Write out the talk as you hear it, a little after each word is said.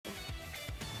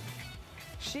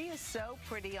She is so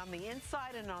pretty on the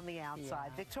inside and on the outside.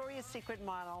 Yeah. Victoria's Secret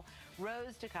model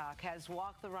Rosanna de Kok has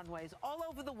walked the runways all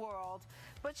over the world,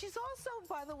 but she's also,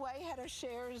 by the way, had her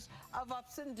shares of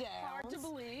ups and downs. Hard to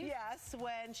believe. Yes,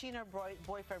 when she and her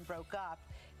boyfriend broke up,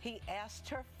 he asked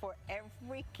her for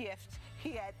every gift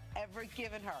he had ever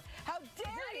given her. How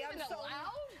dare he? I'm so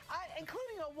allowed?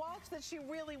 Including a watch that she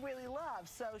really, really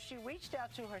loves. So she reached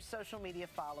out to her social media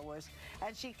followers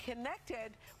and she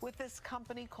connected with this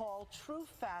company called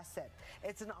Truefacet.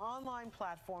 It's an online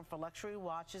platform for luxury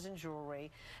watches and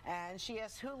jewelry. And she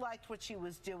asked who liked what she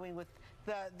was doing with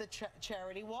the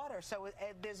charity water. So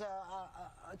there's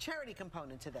a charity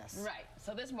component to this. Right.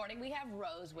 So this morning we have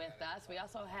Rose with us. We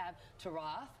also have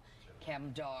Tarath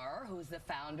Kamdar, who's the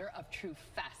founder of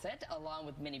Truefacet, along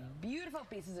with many beautiful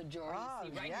pieces of jewelry you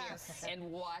see right here,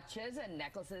 and watches and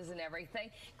necklaces and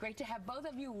everything. Great to have both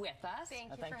of you with us.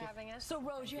 Thank you for having us. So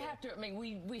Rose, you have to, I mean,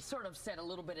 we sort of said a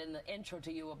little bit in the intro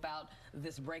to you about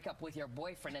this breakup with your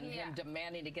boyfriend and him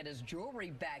demanding to get his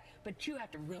jewelry back, but you have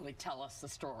to really tell us the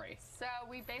story. So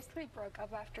we basically broke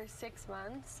up after 6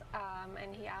 months,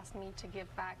 and he asked me to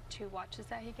give back 2 watches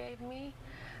that he gave me.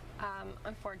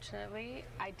 Unfortunately,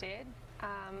 I did.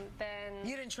 Then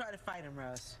you didn't try to fight him,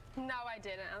 Rose? No, I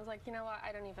didn't. I was like, you know what,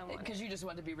 I don't even want it. Because you just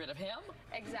wanted to be rid of him?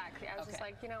 Exactly. I was just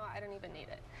like, you know what, I don't even need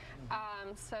it.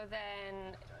 So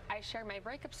then I shared my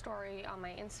breakup story on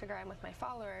my Instagram with my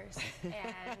followers,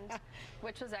 and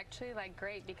which was actually like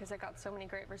great because I got so many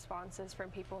great responses from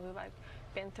people who like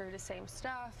been through the same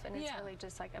stuff, and it's really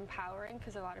just like empowering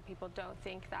because a lot of people don't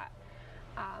think that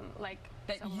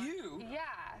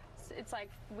it's like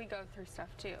we go through stuff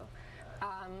too.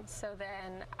 So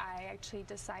then I actually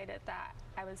decided that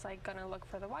I was like gonna look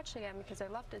for the watch again because I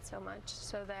loved it so much.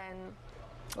 So then,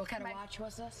 what kind of watch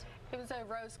was this? It was a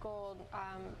rose gold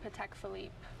Patek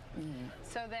Philippe.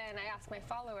 So then I asked my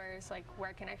followers, like,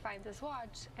 where can I find this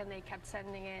watch? And they kept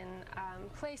sending in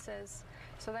places.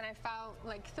 So then I found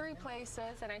like 3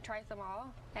 places, and I tried them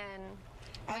all. And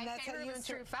my favorite was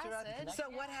Truefacet. So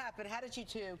what happened? How did you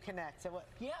two connect? So what?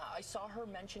 Yeah, I saw her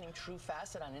mentioning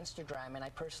Truefacet on Instagram, and I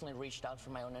personally reached out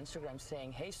from my own Instagram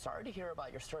saying, hey, sorry to hear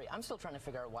about your story. I'm still trying to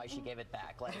figure out why she gave it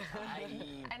back. Like, I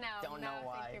don't know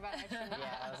why. Yeah,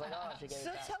 I was like, oh, she gave it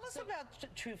back. So tell us about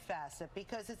Truefacet,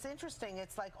 because it's interesting.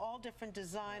 It's like all different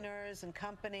designers and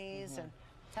companies and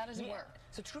how does it work?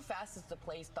 So Truefacet is the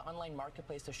place, the online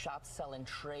marketplace to shop, sell, and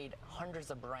trade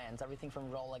hundreds of brands, everything from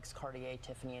Rolex, Cartier,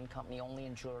 Tiffany & Company, only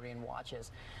in jewelry and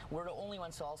watches. We're the only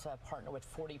ones to also have partnered with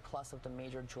 40 plus of the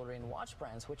major jewelry and watch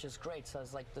brands, which is great. So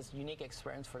it's like this unique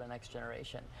experience for the next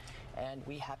generation. And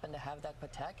we happened to have that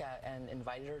Patek and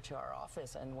invited her to our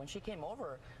office. And when she came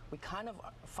over, we kind of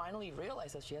finally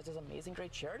realized that she has this amazing,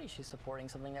 great charity she's supporting,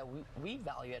 something that we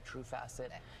value at Truefacet,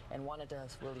 and wanted to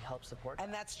really help support that.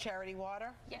 And that's charity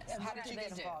water? Yes. How did you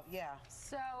get involved? Yeah.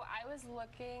 So I was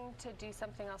looking to do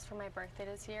something else for my birthday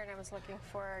this year, and I was looking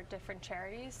for different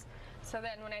charities. So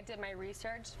then when I did my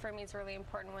research, for me it's really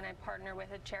important when I partner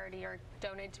with a charity or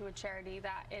donate to a charity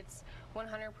that it's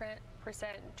 100%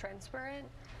 transparent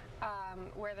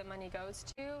where the money goes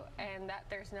to, and that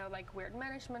there's no like weird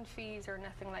management fees or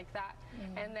nothing like that.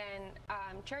 And then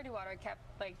Charity Water kept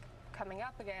like coming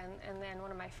up again, and then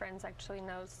one of my friends actually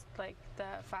knows like the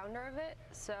founder of it,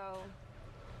 so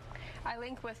I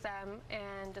linked with them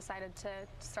and decided to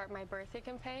start my birthday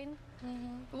campaign.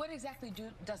 What exactly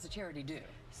does the charity do?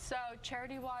 So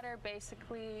Charity Water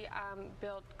basically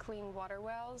built clean water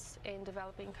wells in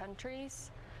developing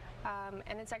countries.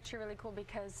 And it's actually really cool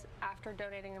because after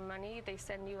donating the money, they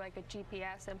send you like a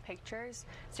GPS and pictures,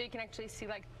 so you can actually see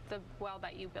like the well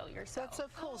that you built yourself. That's so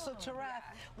cool. So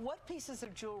Tarath, what pieces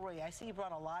of jewelry? I see you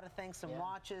brought a lot of things, some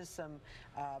watches, some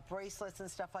bracelets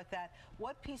and stuff like that.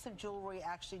 What piece of jewelry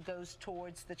actually goes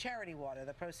towards the charity water,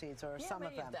 the proceeds, or some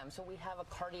of them? So we have a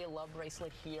Cartier Love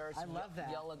bracelet here. It's I love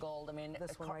that. Yellow gold. I mean,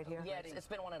 this one right here? Yeah, it's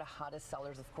been one of the hottest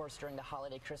sellers, of course, during the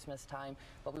holiday Christmas time,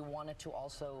 but we wanted to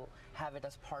also have it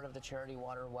as part of the charity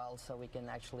water well, so we can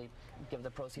actually give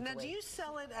the proceeds away. Now, do you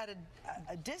sell it at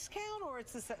a discount, or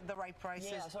it's the right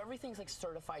prices? Yeah, so everything's like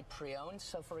certified pre-owned.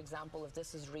 So for example, if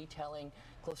this is retailing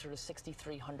closer to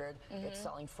 $6,300, it's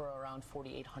selling for around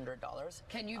 $4,800.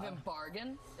 Can you even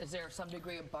bargain? Is there some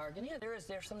degree of bargain? Yeah,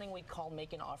 there's something we call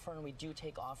make an offer, and we do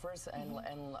take offers and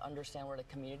understand where the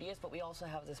community is, but we also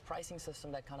have this pricing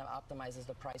system that kind of optimizes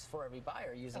the price for every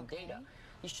buyer using data.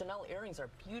 These Chanel earrings are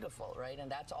beautiful, right?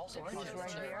 And that's also part of the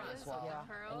charity as well.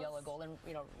 And yellow gold, and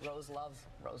you know, Rose loves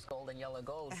rose gold and yellow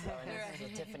gold, so and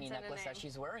this is a Tiffany necklace that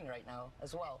she's wearing right now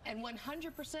as well. And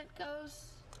 100%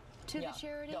 goes to the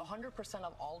charity? 100%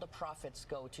 of all the profits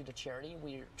go to the charity.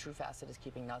 Truefacet is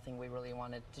keeping nothing. We really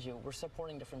wanted to do. We're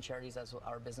supporting different charities as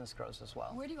our business grows as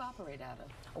well. Where do you operate out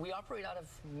of? We operate out of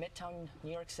Midtown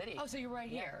New York City. Oh, so you're right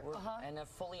here. And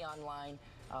fully online.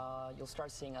 You'll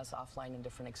start seeing us offline in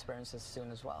different experiences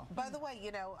soon as well. By the way,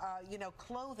 you know,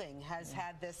 clothing has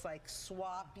had this like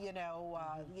swap. You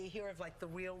hear of like the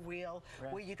Real,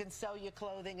 where you can sell your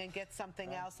clothing and get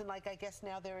something else. And like I guess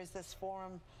now there is this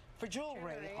forum for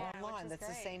jewelry online. That's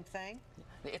the same thing.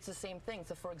 It's the same thing.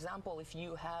 So, for example, if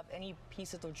you have any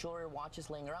pieces of jewelry or watches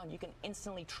laying around, you can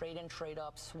instantly trade in, trade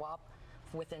up, swap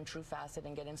within Truefacet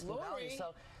and get instant value.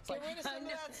 So it's like, rid of some of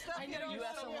that stuff. I know you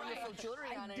have some wonderful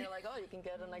jewelry on, and you're like, oh, you can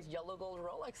get a nice yellow gold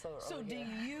Rolex. So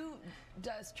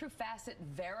does Truefacet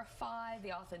verify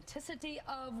the authenticity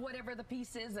of whatever the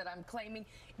piece is that I'm claiming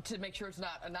to make sure it's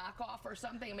not a knockoff or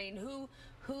something? I mean, who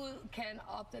can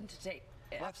authenticate?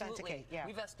 Absolutely.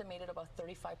 We've estimated about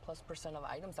 35+% of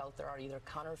items out there are either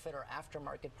counterfeit or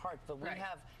aftermarket parts, but we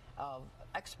have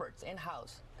experts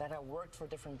in-house that have worked for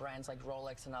different brands like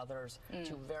Rolex and others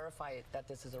to verify that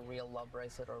this is a real love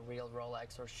bracelet or real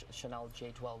Rolex or Chanel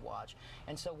J12 watch.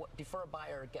 And so before a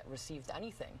buyer receives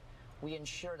anything, we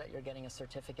ensure that you're getting a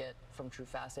certificate from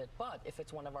Truefacet. But if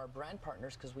it's one of our brand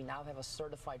partners, because we now have a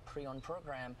certified pre-owned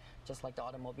program, just like the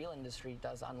automobile industry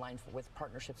does online with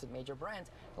partnerships with major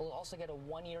brands, we'll also get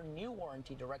a 1-year new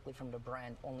warranty directly from the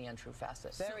brand, only on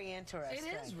Truefacet. Very interesting.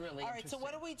 It is really All right, so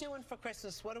what are we doing for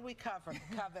Christmas? What are we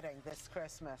coveting this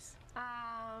Christmas?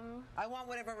 I want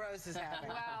whatever Rose is having.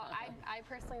 Well, I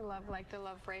personally love the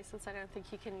love bracelets. I don't think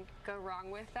you can go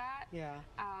wrong with that. Yeah.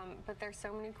 But there's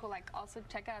so many cool, also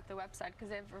check out the website because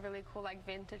they have really cool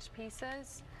vintage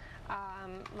pieces.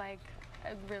 Like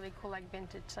a really cool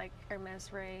vintage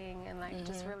Hermes ring and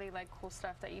just really cool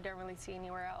stuff that you don't really see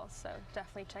anywhere else. So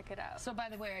definitely check it out. So by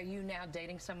the way, are you now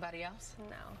dating somebody else?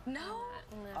 No. No?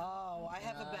 No. Oh, I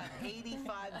have about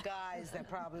 85 guys that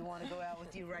probably want to go out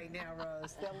with you right now,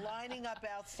 Rose. They're lining up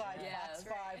outside Fox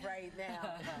 5 right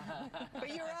now.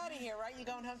 But you're out of here, right? You're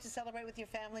going home to celebrate with your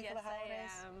family for the holidays?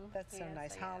 I am. That's so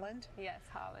nice. Holland? Yes,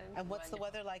 Holland. And what's the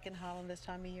weather like in Holland this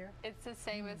time of year? It's the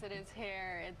same as it is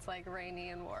here. It's rainy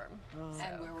and warm. So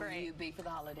and where will you be for the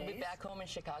holidays? I'll be back home in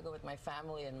Chicago with my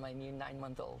family and my new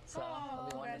 9-month-old. So it'll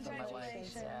be wonderful. My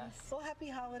wife. Well, happy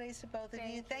holidays to both of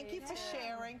you. Thank you for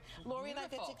sharing. Lori and I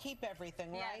get to keep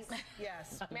everything, right?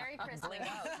 Yes. Merry Christmas.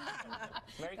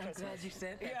 Merry Christmas. I'm glad you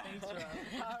said that. Thanks, Rose.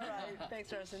 All right.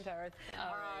 Thanks, Rose and Tara.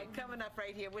 All right. Coming up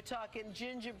right here, we're talking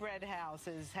gingerbread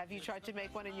houses. Have you tried to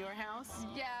make one in your house?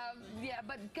 Yeah,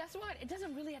 but guess what? It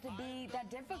doesn't really have to be that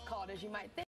difficult as you might think.